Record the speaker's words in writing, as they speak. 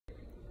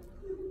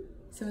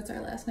So it's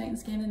our last night in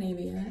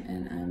Scandinavia,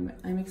 and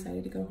I'm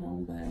excited to go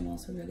home, but I'm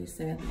also really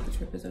sad that the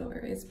trip is over.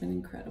 It's been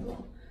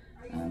incredible.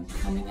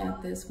 Coming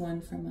at this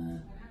one from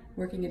a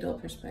working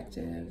adult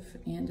perspective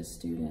and a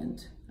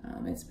student,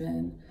 it's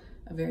been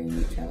a very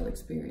unique travel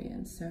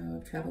experience. So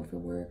I've traveled for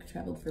work,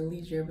 traveled for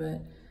leisure,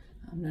 but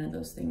none of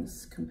those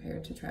things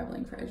compared to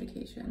traveling for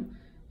education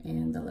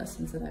and the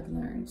lessons that I've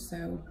learned.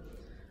 So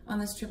on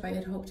this trip, I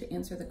had hoped to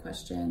answer the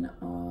question,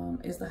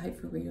 is the hype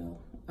for real?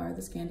 Are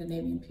the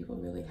Scandinavian people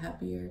really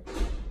happier?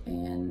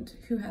 And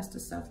who has to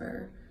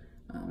suffer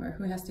or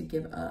who has to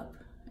give up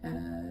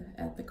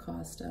at the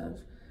cost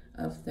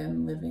of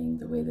them living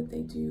the way that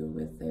they do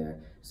with their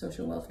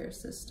social welfare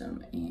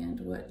system? And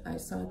what I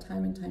saw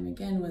time and time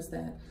again was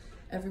that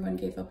everyone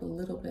gave up a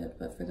little bit,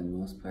 but for the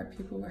most part,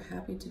 people were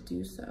happy to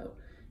do so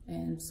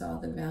and saw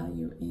the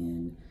value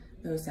in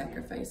those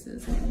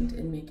sacrifices and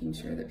in making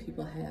sure that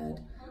people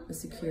had the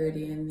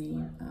security and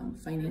the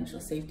financial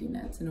safety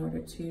nets in order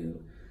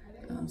to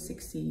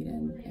succeed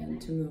and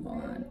to move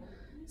on.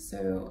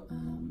 So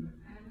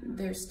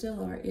there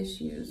still are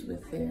issues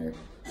with their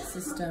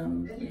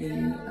system,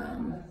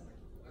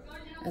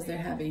 as they're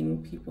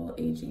having people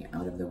aging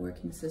out of the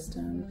working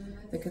system.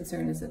 The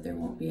concern is that there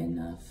won't be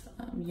enough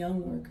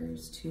young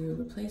workers to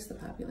replace the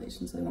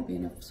population, so there won't be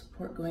enough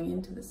support going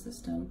into the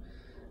system.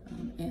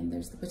 And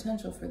there's the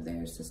potential for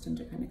their system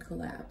to kind of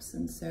collapse.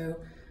 And so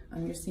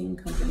you're seeing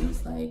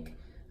companies like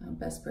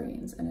Best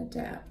Brains and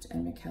Adapt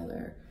and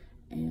McKellar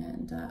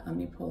and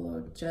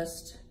Omnipolo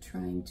just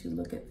trying to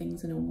look at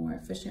things in a more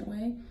efficient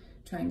way,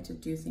 trying to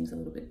do things a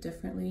little bit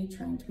differently,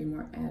 trying to be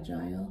more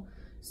agile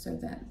so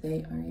that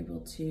they are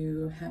able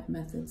to have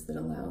methods that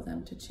allow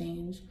them to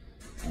change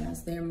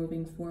as they're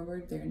moving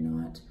forward. They're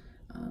not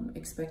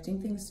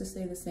expecting things to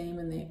stay the same,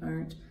 and they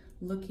aren't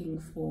looking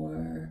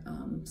for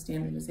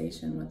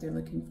standardization. What they're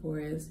looking for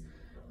is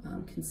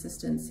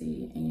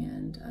consistency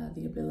and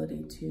the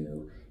ability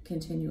to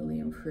continually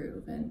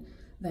improve. And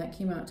that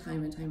came out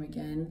time and time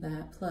again,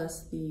 that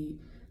plus the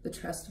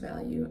trust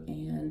value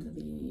and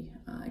the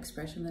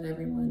expression that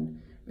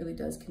everyone really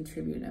does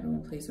contribute and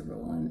everyone plays a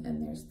role,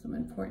 and there's some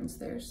importance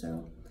there.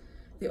 So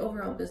the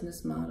overall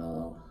business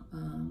model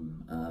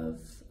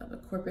of a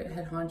corporate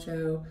head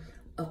honcho,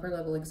 upper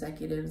level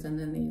executives, and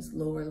then these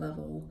lower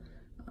level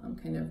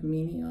kind of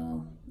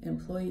menial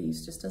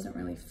employees just doesn't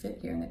really fit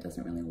here, and it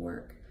doesn't really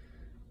work.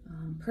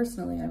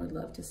 Personally, I would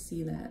love to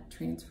see that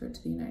transferred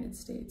to the United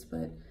States,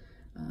 but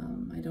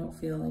I don't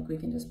feel like we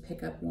can just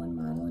pick up one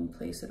model and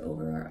place it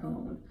over our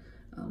own.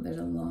 There's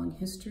a long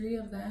history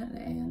of that,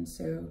 and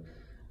so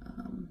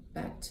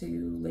back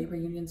to labor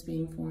unions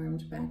being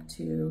formed, back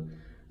to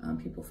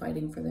people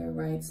fighting for their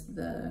rights,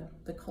 the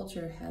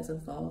culture has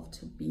evolved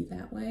to be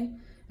that way.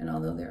 And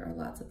although there are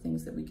lots of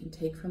things that we can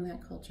take from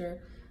that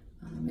culture,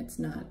 it's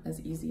not as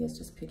easy as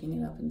just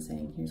picking it up and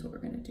saying, here's what we're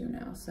going to do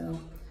now. So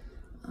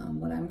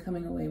what I'm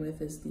coming away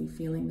with is the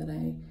feeling that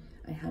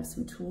I have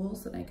some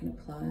tools that I can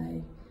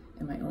apply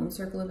in my own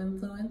circle of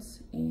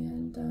influence,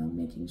 and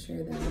making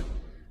sure that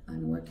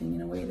I'm working in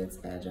a way that's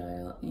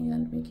agile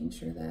and making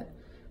sure that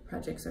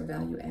projects are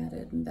value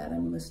added and that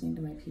I'm listening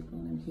to my people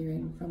and I'm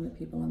hearing from the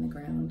people on the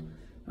ground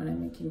when I'm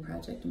making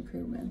project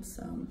improvements.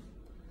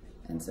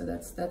 And so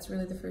that's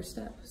really the first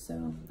step.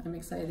 So I'm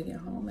excited to get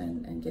home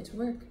and get to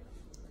work.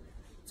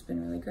 It's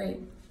been really great.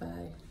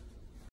 Bye.